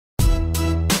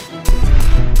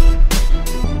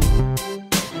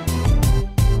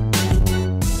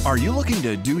Are you looking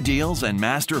to do deals and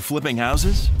master flipping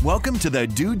houses? Welcome to the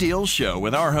Do Deals Show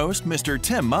with our host, Mr.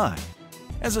 Tim Mai.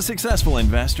 As a successful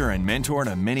investor and mentor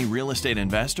to many real estate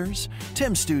investors,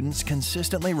 Tim's students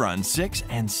consistently run 6-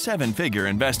 and 7-figure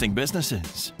investing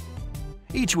businesses.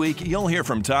 Each week, you'll hear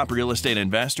from top real estate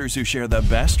investors who share the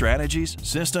best strategies,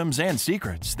 systems, and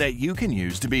secrets that you can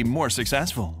use to be more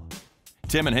successful.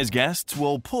 Tim and his guests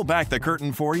will pull back the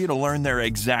curtain for you to learn their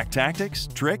exact tactics,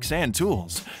 tricks, and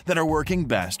tools that are working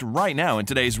best right now in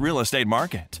today's real estate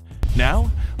market. Now,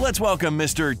 let's welcome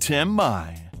Mr. Tim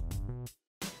Mai.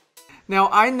 Now,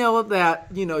 I know that,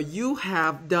 you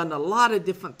have done a lot of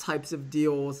different types of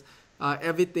deals,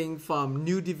 everything from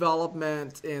new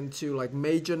development into like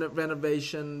major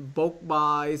renovation, bulk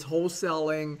buys,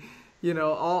 wholesaling,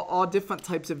 all different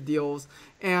types of deals.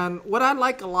 And what I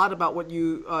like a lot about what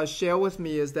you share with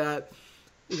me is that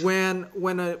when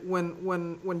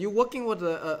you're working with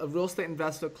a real estate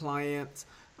investor client,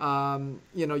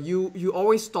 you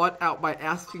always start out by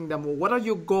asking them, well, what are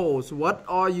your goals? What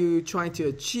are you trying to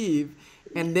achieve?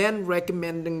 And then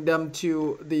recommending them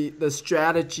to the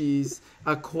strategies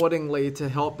accordingly to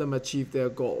help them achieve their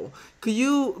goal. Could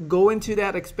you go into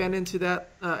that, expand into that,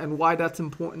 and why that's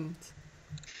important?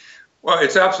 Well,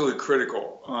 it's absolutely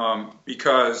critical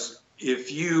because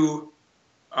if you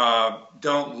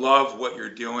don't love what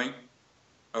you're doing,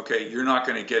 okay, you're not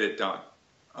going to get it done.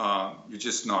 You're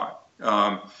just not.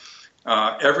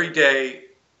 Every day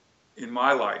in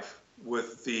my life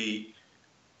with the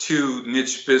 2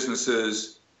 niche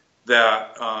businesses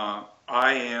that I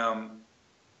am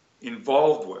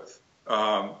involved with,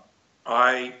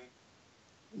 I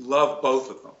love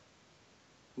both of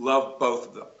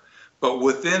them. But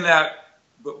within that,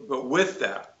 but with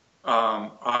that,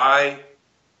 I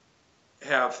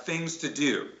have things to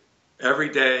do every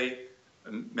day,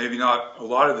 and maybe not a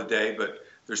lot of the day, but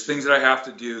there's things that I have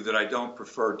to do that I don't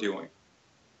prefer doing.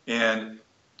 And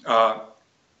do I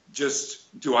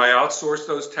outsource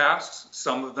those tasks?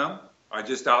 Some of them. I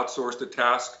just outsourced a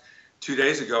task 2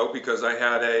 days ago because I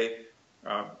had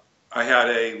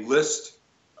a list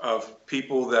of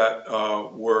people that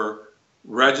were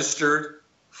registered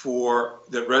for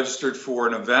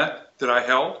an event that I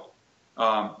held,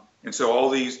 and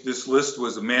so this list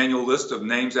was a manual list of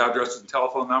names, addresses, and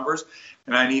telephone numbers,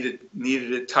 and I needed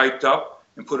it typed up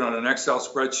and put on an Excel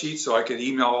spreadsheet so I could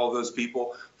email all those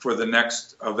people for the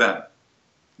next event.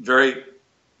 Very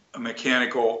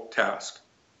mechanical task,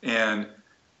 and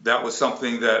that was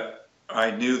something that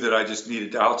I knew that I just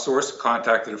needed to outsource.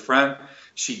 Contacted a friend,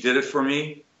 she did it for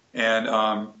me, and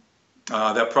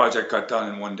that project got done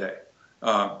in one day.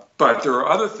 But there are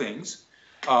other things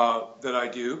that I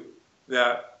do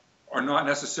that are not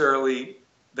necessarily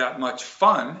that much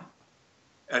fun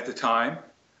at the time,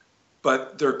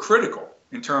 but they're critical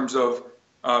in terms of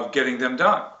getting them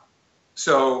done.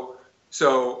 So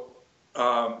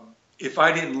if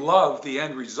I didn't love the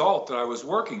end result that I was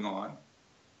working on,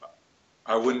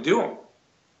 I wouldn't do them.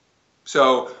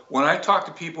 So when I talk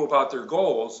to people about their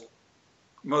goals,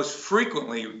 most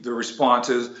frequently the response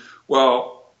is,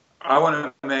 well, I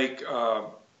want to make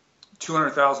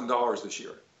 $200,000 this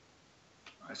year.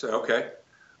 I said, okay.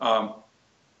 How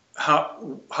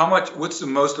much? What's the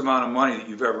most amount of money that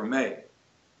you've ever made?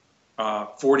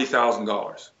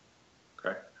 $40,000.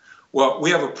 Okay. Well, we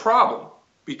have a problem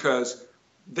because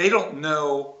they don't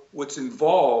know what's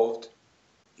involved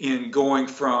in going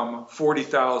from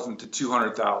 40,000 to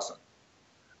 200,000,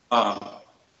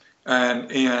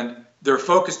 and they're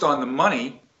focused on the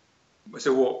money. I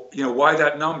said, well, why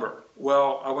that number?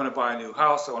 Well, I want to buy a new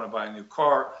house. I want to buy a new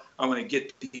car. I want to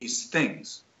get these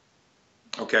things.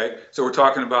 Okay. So we're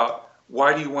talking about,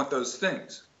 why do you want those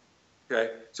things?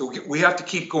 Okay. So we have to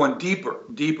keep going deeper,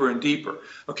 and deeper.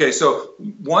 Okay. So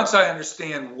once I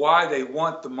understand why they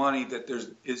want the money that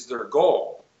is their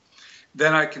goal,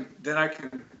 then I can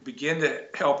begin to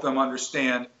help them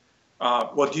understand,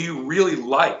 well, do you really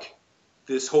like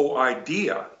this whole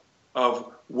idea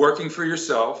of working for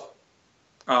yourself,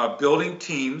 building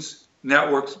teams,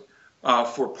 networks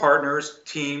for partners,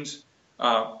 teams,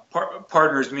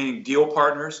 partners meaning deal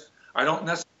partners. I don't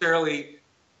necessarily,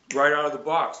 right out of the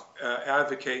box,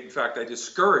 advocate. In fact, I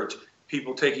discourage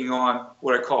people taking on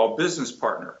what I call a business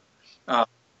partner.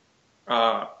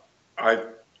 I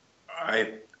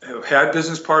have had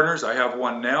business partners. I have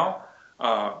one now.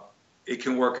 It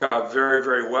can work out very,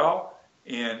 very well,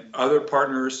 and other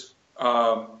partners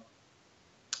haven't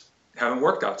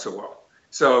worked out so well.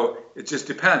 So it just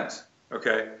depends.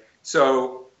 Okay.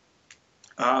 So,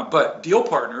 but deal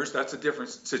partners, that's a different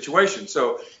situation.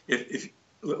 So if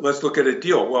let's look at a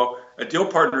deal. Well, a deal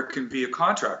partner can be a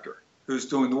contractor who's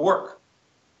doing the work.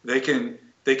 They can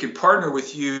they can partner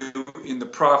with you in the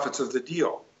profits of the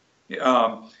deal.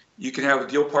 You can have a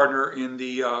deal partner in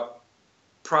the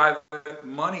private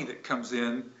money that comes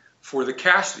in for the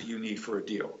cash that you need for a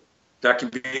deal. That can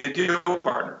be a deal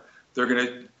partner. They're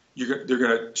going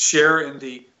to share in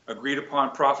the agreed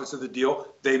upon profits of the deal.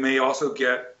 They may also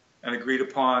get an agreed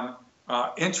upon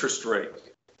interest rate.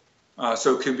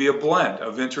 So it can be a blend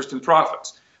of interest and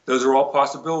profits. Those are all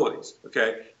possibilities.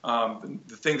 Okay.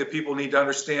 The thing that people need to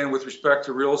understand with respect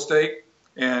to real estate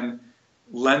and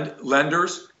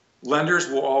lenders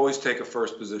will always take a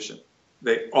first position.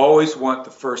 They always want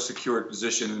the first secured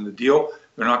position in the deal.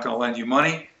 They're not going to lend you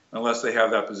money unless they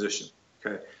have that position.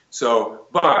 Okay. So,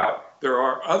 but there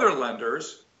are other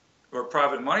lenders or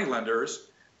private money lenders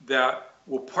that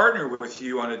will partner with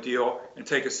you on a deal and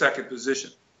take a second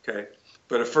position. Okay.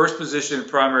 But a first position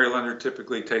primary lender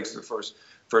typically takes the first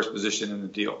position in the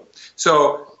deal.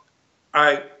 So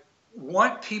I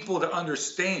want people to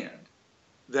understand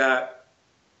that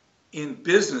in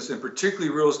business, and particularly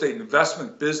real estate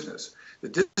investment business,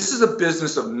 that this is a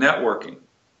business of networking.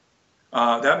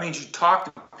 That means you talk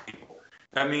to people.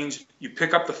 That means you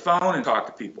pick up the phone and talk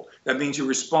to people. That means you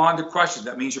respond to questions.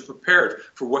 That means you're prepared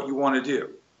for what you want to do.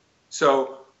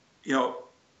 So, you know,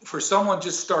 for someone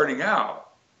just starting out,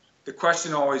 the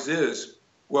question always is,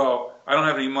 well, I don't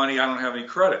have any money, I don't have any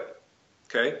credit.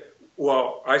 Okay.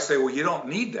 Well, I say, well, you don't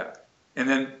need that.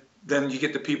 And then you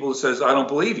get the people who says, I don't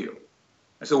believe you.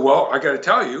 I said, well, I got to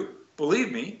tell you,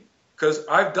 believe me, because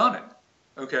I've done it.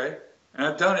 Okay. And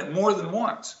I've done it more than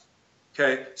once.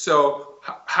 Okay. So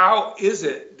how is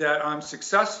it that I'm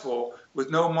successful with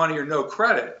no money or no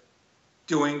credit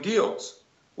doing deals?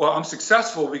 Well, I'm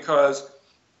successful because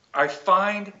I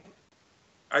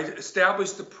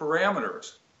establish the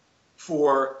parameters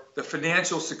for the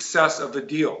financial success of the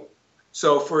deal.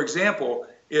 So, for example,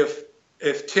 if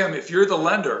Tim, if you're the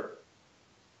lender,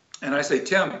 and I say,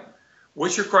 Tim,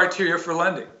 what's your criteria for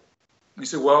lending? And he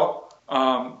said, well,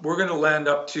 we're going to lend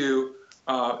up to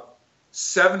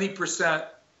 70%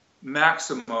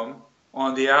 maximum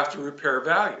on the after repair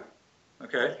value.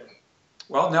 Okay.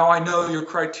 Well, now I know your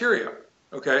criteria.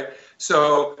 Okay.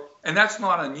 So, and that's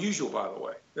not unusual, by the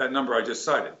way, that number I just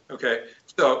cited. Okay.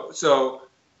 So,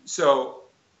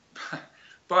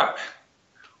 but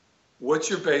what's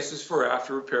your basis for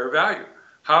after repair value?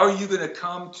 How are you going to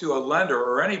come to a lender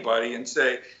or anybody and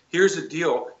say, here's a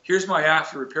deal, here's my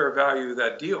after repair value of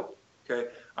that deal? Okay.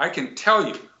 I can tell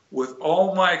you with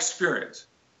all my experience,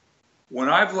 when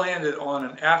I've landed on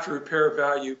an after repair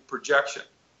value projection,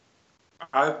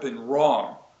 I've been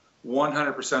wrong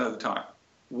 100% of the time.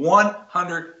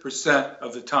 100%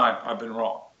 of the time I've been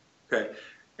wrong. Okay.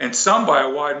 And some by a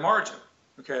wide margin.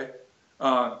 Okay.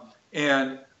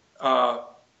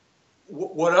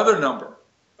 What other number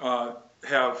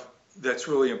have that's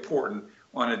really important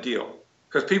on a deal?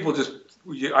 Because people just,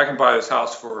 I can buy this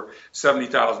house for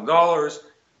 $70,000.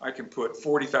 I can put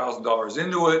 $40,000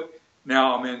 into it.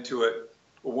 Now I'm into it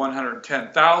for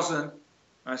 $110,000.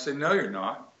 I say, no, you're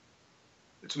not.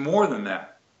 It's more than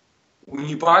that. When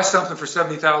you buy something for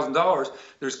 $70,000,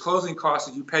 there's closing costs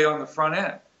that you pay on the front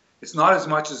end. It's not as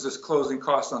much as this closing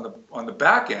cost on the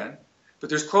back end, but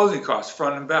there's closing costs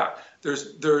front and back.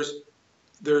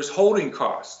 There's holding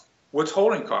costs. What's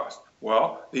holding costs?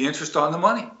 Well, the interest on the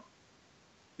money.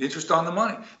 The interest on the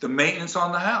money. The maintenance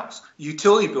on the house.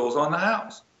 Utility bills on the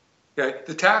house. Okay?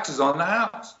 The taxes on the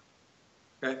house.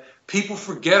 Okay? People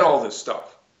forget all this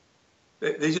stuff.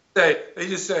 They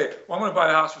just say, well, I'm going to buy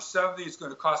the house for $70,000. It's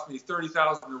going to cost me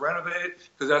 $30,000 to renovate it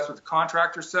because that's what the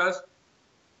contractor says.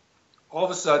 All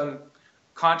of a sudden,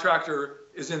 contractor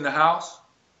is in the house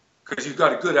because you've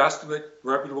got a good estimate,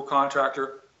 reputable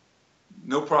contractor,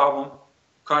 no problem.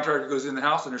 Contractor goes in the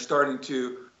house and they're starting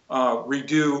to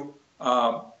redo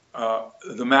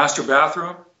the master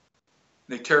bathroom.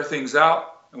 They tear things out,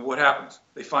 and what happens?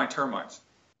 They find termites.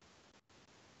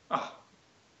 Oh.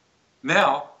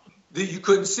 Now, you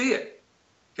couldn't see it.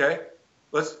 Okay,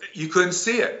 you couldn't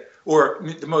see it. Or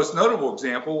the most notable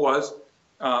example was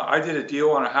I did a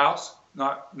deal on a house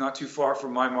not too far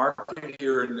from my market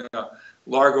here in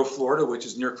Largo, Florida, which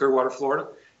is near Clearwater, Florida,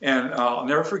 and I'll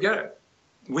never forget it.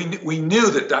 We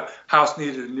knew that house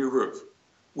needed a new roof.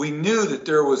 We knew that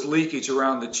there was leakage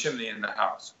around the chimney in the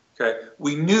house. Okay,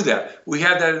 we knew that. We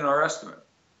had that in our estimate.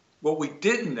 What we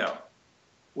didn't know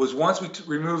was once we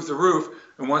removed the roof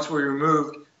and once we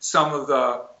removed some of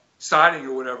the siding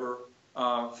or whatever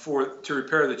to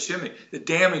repair the chimney, the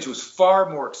damage was far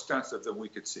more extensive than we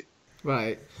could see.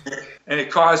 Right. And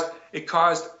it caused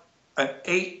an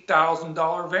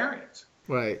 $8,000 variance.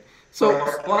 Right. So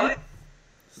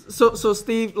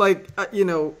Steve, like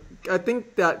I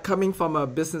think that coming from a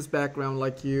business background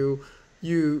like you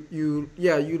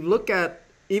look at,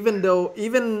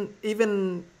 even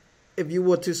if you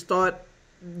were to start,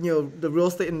 the real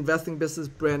estate investing business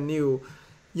brand new,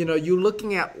 you're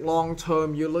looking at long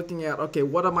term. You're looking at, okay,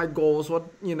 what are my goals? What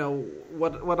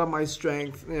are my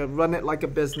strengths? Run it like a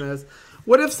business.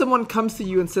 What if someone comes to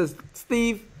you and says,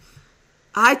 Steve,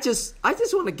 I just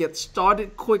want to get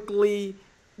started quickly,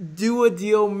 do a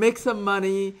deal, make some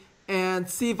money, and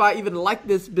see if I even like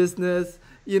this business,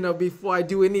 before I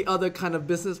do any other kind of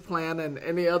business plan and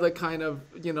any other kind of,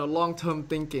 long-term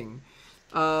thinking.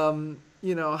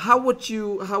 How would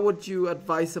you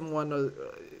advise someone,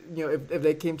 if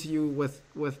they came to you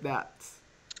with that?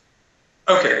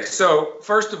 Okay, so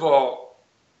first of all,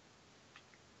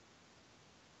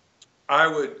 I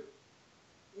would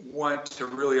want to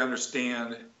really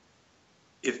understand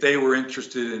if they were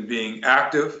interested in being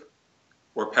active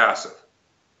or passive.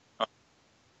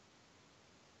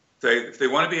 If they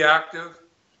want to be active,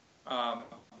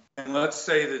 and let's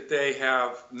say that they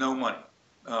have no money,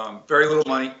 very little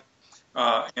money,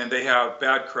 and they have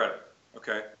bad credit.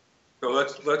 Okay, so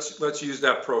let's use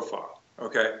that profile.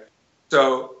 Okay,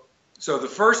 so the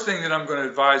first thing that I'm going to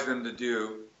advise them to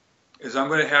do is I'm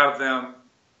going to have them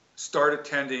start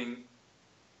attending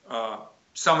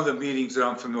some of the meetings that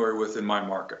I'm familiar with in my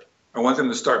market. I want them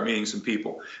to start meeting some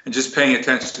people and just paying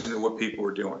attention to what people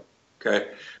are doing. Okay.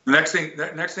 The next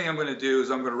thing I'm going to do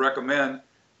is I'm going to recommend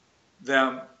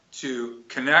them to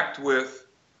connect with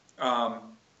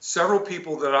several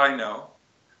people that I know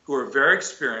who are very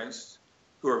experienced,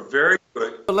 who are very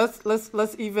good. Let's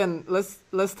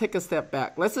take a step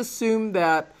back. Let's assume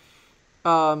that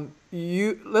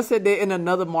let's say they're in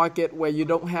another market where you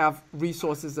don't have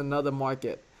resources in another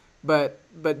market. But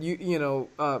let's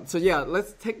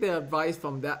take the advice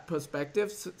from that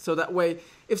perspective. So that way,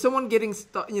 if someone let's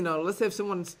say if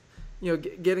someone's,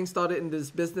 getting started in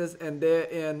this business and they're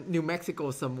in New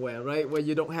Mexico somewhere, right, where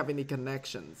you don't have any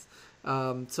connections.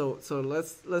 So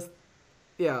let's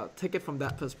take it from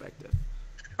that perspective.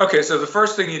 Okay, so the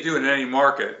first thing you do in any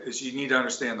market is you need to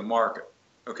understand the market.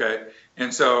 Okay,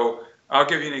 and so I'll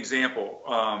give you an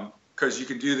example. Because you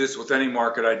can do this with any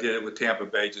market. I did it with Tampa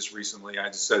Bay just recently. I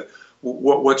just said,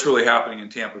 what's really happening in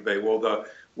Tampa Bay? Well,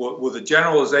 the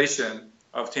generalization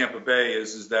of Tampa Bay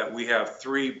is that we have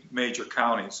three major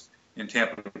counties in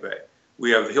Tampa Bay. We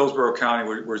have the Hillsborough County,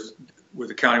 we're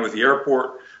the county with the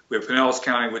airport. We have Pinellas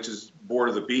County, which is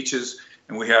border the beaches,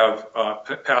 and we have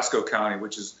Pasco County,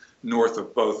 which is north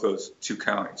of both those two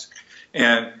counties.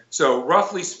 And so,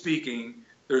 roughly speaking,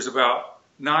 there's about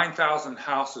 9,000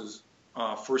 houses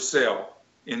for sale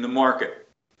in the market.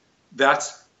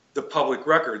 That's the public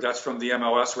record. That's from the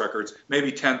MLS records,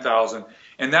 maybe 10,000.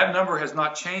 And that number has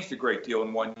not changed a great deal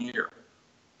in 1 year.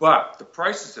 But the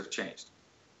prices have changed.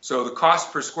 So the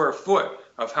cost per square foot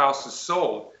of houses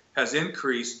sold has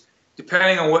increased,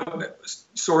 depending on what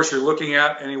source you're looking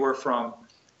at, anywhere from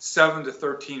 7 to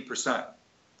 13%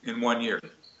 in 1 year.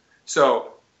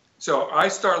 So I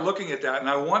start looking at that, and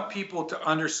I want people to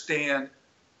understand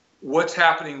what's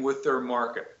happening with their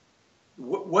market.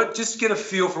 Just get a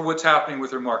feel for what's happening with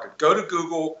their market. Go to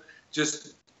Google,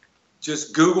 just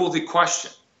Google the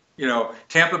question,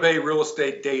 Tampa Bay real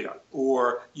estate data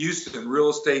or Houston real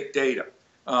estate data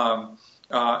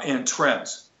and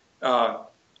trends.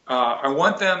 I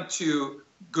want them to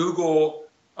Google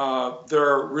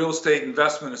their real estate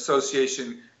investment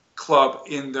association club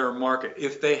in their market,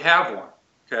 if they have one.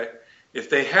 Okay, if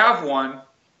they have one,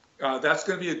 that's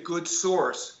going to be a good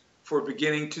source for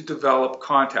beginning to develop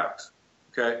contacts,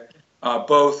 okay?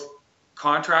 Both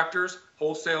contractors,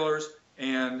 wholesalers,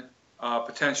 and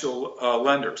potential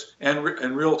lenders and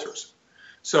realtors.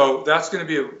 So that's going to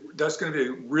be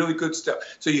a really good step.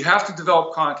 So you have to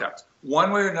develop contacts.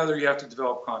 One way or another, you have to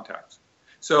develop contacts.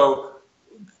 So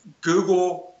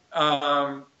Google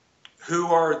who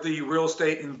are the real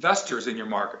estate investors in your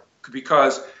market,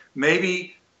 because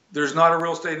maybe there's not a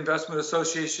real estate investment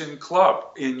association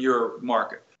club in your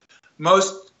market.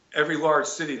 Every large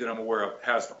city that I'm aware of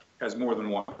has more than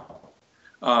one.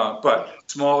 But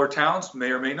smaller towns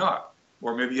may or may not,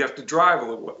 or maybe you have to drive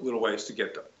a little ways to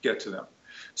get to them.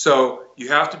 So you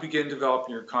have to begin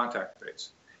developing your contact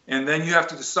base, and then you have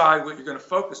to decide what you're going to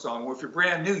focus on. Well, if you're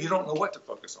brand new, you don't know what to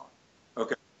focus on.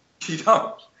 Okay, you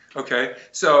don't. Okay,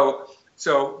 so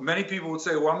many people would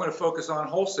say, well, I'm going to focus on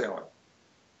wholesaling.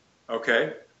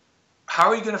 Okay, how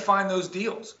are you going to find those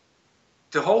deals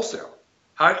to wholesale?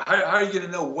 How are you going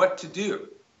to know what to do?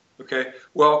 Okay,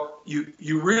 well,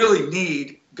 you really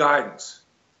need guidance.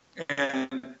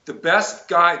 And the best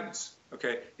guidance,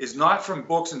 okay, is not from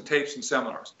books and tapes and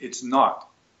seminars. It's not.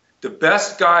 The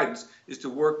best guidance is to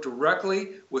work directly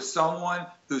with someone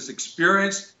who's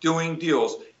experienced doing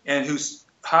deals and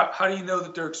how do you know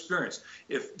that they're experienced?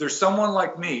 If there's someone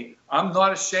like me, I'm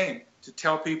not ashamed to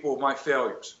tell people my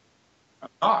failures. I'm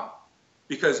not.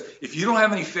 Because if you don't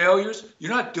have any failures,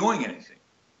 you're not doing anything.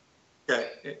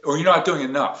 Okay? Or you're not doing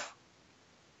enough.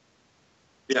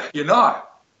 Yeah, you're not.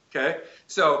 Okay?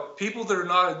 So people that are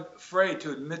not afraid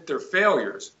to admit their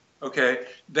failures, okay,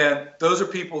 then those are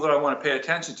people that I want to pay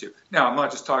attention to. Now, I'm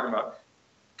not just talking about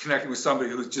connecting with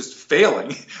somebody who's just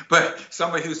failing, but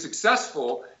somebody who's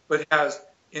successful but has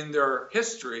in their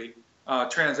history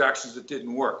transactions that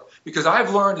didn't work. Because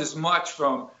I've learned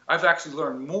I've actually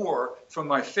learned more from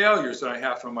my failures than I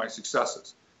have from my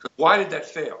successes. Why did that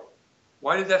fail?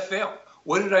 Why did that fail?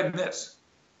 What did I miss?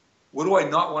 What do I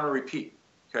not want to repeat?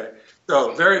 Okay,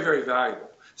 so very, very valuable.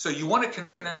 So you want to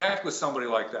connect with somebody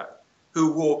like that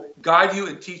who will guide you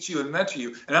and teach you and mentor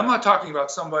you. And I'm not talking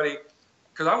about somebody,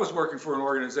 because I was working for an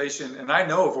organization, and I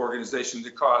know of organizations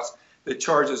that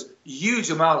charges huge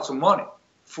amounts of money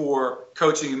for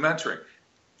coaching and mentoring.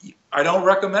 I don't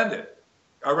recommend it.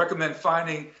 I recommend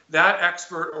finding that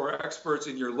expert or experts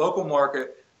in your local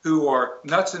market who are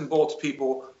nuts and bolts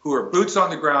people, who are boots on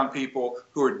the ground people,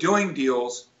 who are doing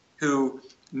deals, who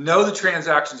know the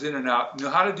transactions in and out, know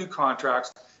how to do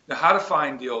contracts, know how to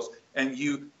find deals, and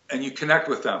you connect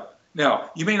with them.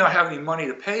 Now, you may not have any money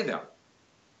to pay them.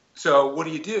 So what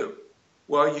do?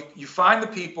 Well, you find the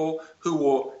people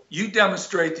you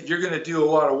demonstrate that you're going to do a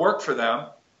lot of work for them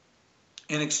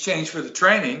in exchange for the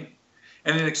training,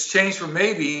 and in exchange for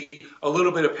maybe a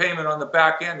little bit of payment on the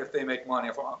back end if they make money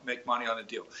on the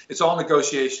deal. It's all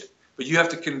negotiation. But you have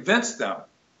to convince them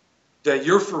that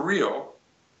you're for real,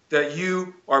 that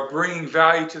you are bringing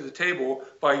value to the table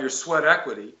by your sweat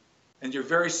equity, and you're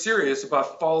very serious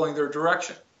about following their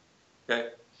direction. Okay?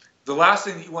 The last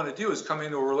thing that you want to do is come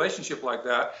into a relationship like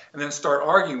that and then start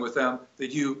arguing with them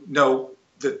that you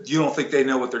don't think they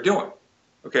know what they're doing.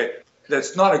 Okay?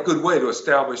 That's not a good way to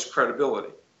establish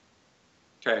credibility.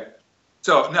 Okay?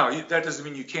 So, now, that doesn't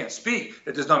mean you can't speak.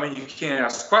 It does not mean you can't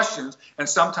ask questions. And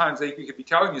sometimes they could be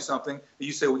telling you something that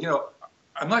you say, well,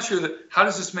 I'm not sure how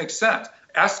does this make sense?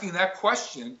 Asking that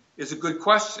question is a good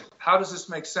question. How does this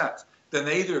make sense? Then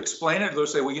they either explain it or they'll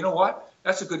say, well, you know what?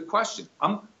 That's a good question.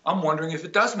 I'm wondering if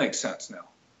it does make sense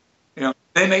now.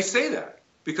 They may say that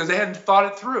because they hadn't thought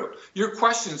it through. Your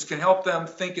questions can help them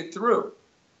think it through.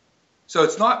 So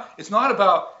it's not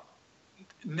about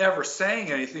never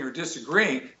saying anything or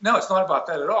disagreeing. No, it's not about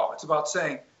that at all. It's about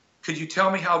saying, could you tell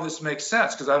me how this makes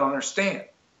sense? Because I don't understand.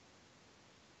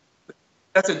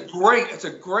 That's a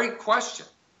great question.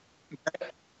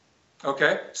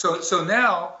 Okay? So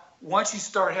now, once you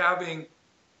start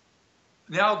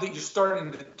now that you're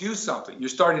starting to do something, you're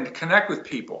starting to connect with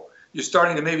people, you're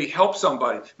starting to maybe help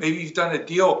somebody, maybe you've done a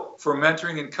deal for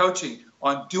mentoring and coaching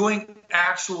on doing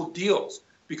actual deals.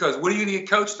 Because what are you going to get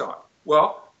coached on?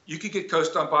 Well, you could get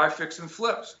coached on buy, fix, and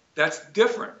flips. That's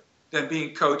different than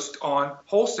being coached on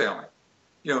wholesaling.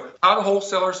 How do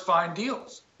wholesalers find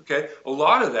deals? Okay, a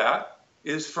lot of that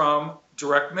is from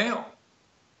direct mail.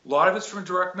 A lot of it's from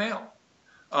direct mail.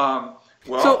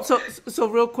 So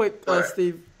real quick,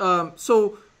 Steve.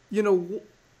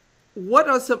 What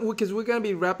are some? Because we're going to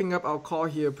be wrapping up our call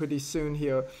here pretty soon.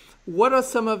 Here, what are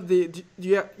some of the?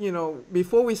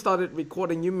 Before we started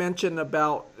recording, you mentioned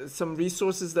about some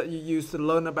resources that you use to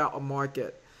learn about a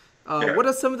market. What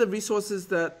are some of the resources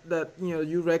that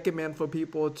you recommend for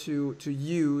people to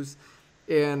use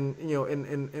in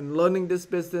learning this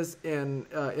business and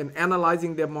in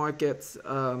analyzing their markets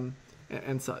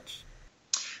and such?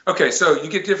 Okay, so you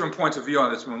get different points of view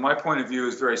on this one. My point of view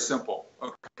is very simple.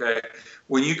 Okay,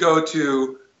 when you go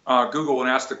to Google and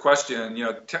ask the question,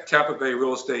 Tampa Bay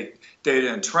real estate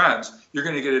data and trends, you're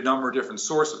going to get a number of different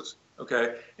sources.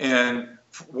 Okay, and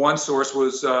one source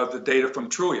was the data from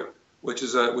Trulia, which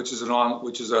is a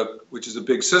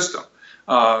big system.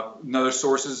 Another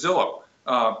source is Zillow.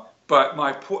 But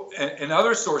and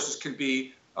other sources can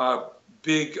be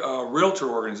big realtor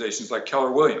organizations like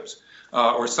Keller Williams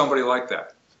or somebody like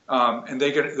that. And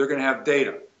they're going to have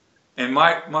data. And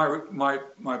my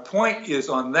point is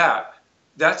on that.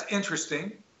 That's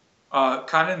interesting.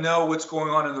 Kind of know what's going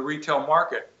on in the retail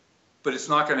market, but it's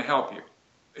not going to help you.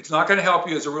 It's not going to help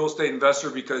you as a real estate investor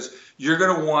because you're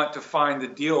going to want to find the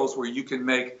deals where you can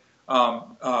make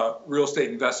real estate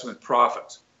investment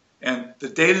profits. And the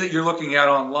data that you're looking at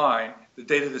online, the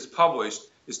data that's published,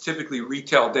 is typically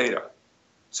retail data.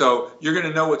 So you're going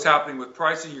to know what's happening with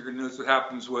pricing. You're going to know what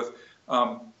happens with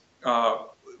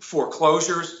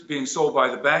foreclosures being sold by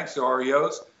the banks, the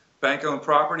REOs, bank-owned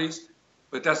properties,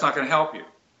 but that's not going to help you.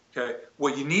 Okay,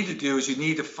 what you need to do is you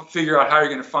need to figure out how you're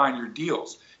going to find your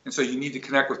deals, and so you need to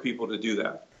connect with people to do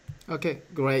that. Okay,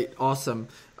 great, awesome.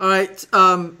 All right,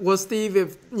 well, Steve,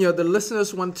 if the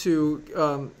listeners want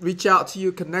to reach out to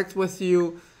you, connect with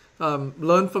you,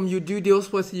 learn from you, do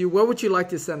deals with you, where would you like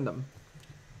to send them?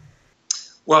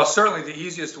 Well, certainly the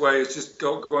easiest way is just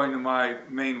going to my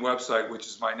main website, which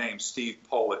is my name,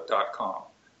 stevepohlit.com.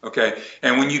 Okay,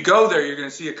 and when you go there, you're going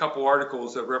to see a couple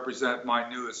articles that represent my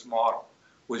newest model,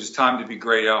 which is Time to Be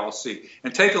Great LLC.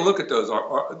 And take a look at those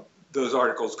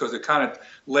articles, because it kind of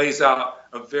lays out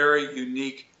a very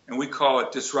unique, and we call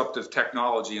it disruptive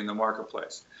technology in the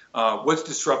marketplace. What's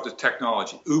disruptive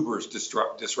technology? Uber's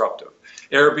disruptive.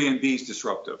 Airbnb's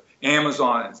disruptive.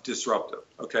 Amazon is disruptive.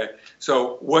 Okay,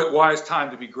 so why is Time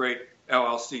to Be Great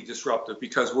LLC disruptive?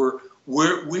 Because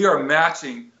we are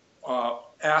matching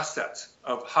assets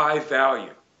of high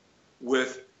value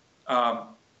with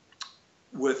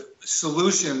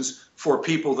solutions for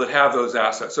people that have those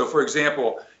assets. So, for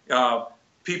example,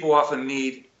 people often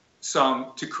need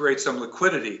to create some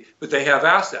liquidity, but they have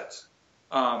assets.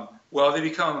 Well, they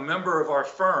become a member of our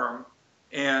firm,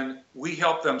 and we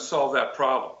help them solve that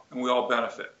problem, and we all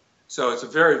benefit. So it's a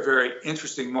very, very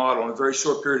interesting model. In a very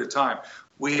short period of time,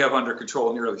 we have under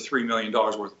control nearly $3 million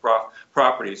worth of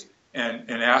properties and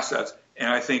assets. And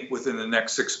I think within the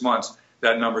next 6 months,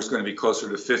 that number is going to be closer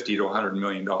to $50 to $100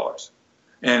 million.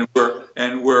 And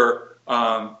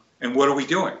what are we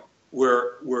doing?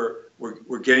 We're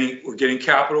getting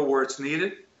capital where it's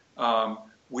needed.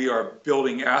 We are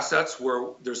building assets where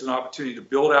there's an opportunity to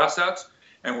build assets,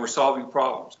 and we're solving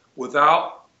problems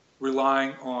without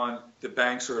relying on the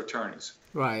banks or attorneys.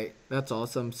 Right, that's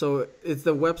awesome. So it's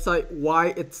the website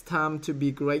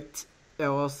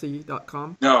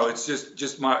whyitstimetobegreatllc.com? No, it's just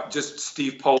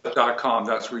stevepohlit.com.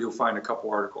 That's where you'll find a couple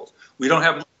articles. We don't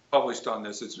have much published on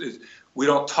this. We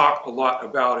don't talk a lot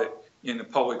about it in the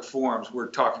public forums. We're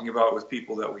talking about it with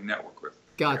people that we network with.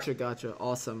 Gotcha.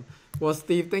 Awesome. Well,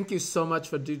 Steve, thank you so much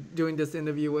for doing this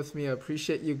interview with me. I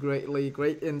appreciate you greatly.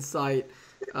 Great insight.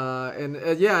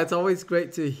 Yeah, it's always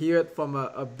great to hear it from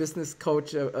a business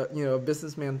coach, a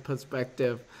businessman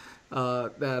perspective.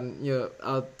 Than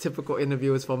our typical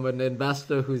interview is from an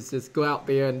investor who's just go out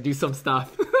there and do some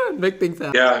stuff, make things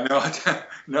happen. Yeah,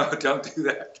 no, don't do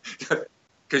that,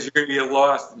 because you're going to get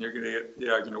lost and you're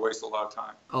going to waste a lot of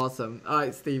time. Awesome. All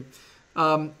right, Steve.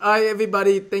 All right,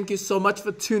 everybody. Thank you so much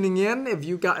for tuning in. If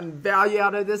you've gotten value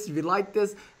out of this, if you like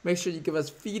this, make sure you give us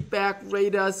feedback,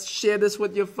 rate us, share this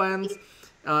with your friends,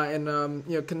 and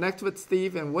connect with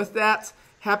Steve. And with that,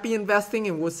 happy investing,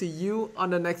 and we'll see you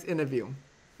on the next interview.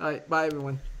 All right, bye,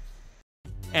 everyone.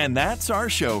 And that's our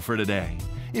show for today.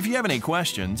 If you have any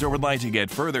questions or would like to get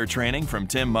further training from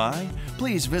Tim Mai,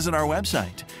 please visit our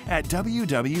website at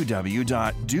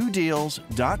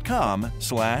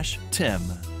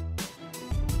www.dodeals.com/Tim.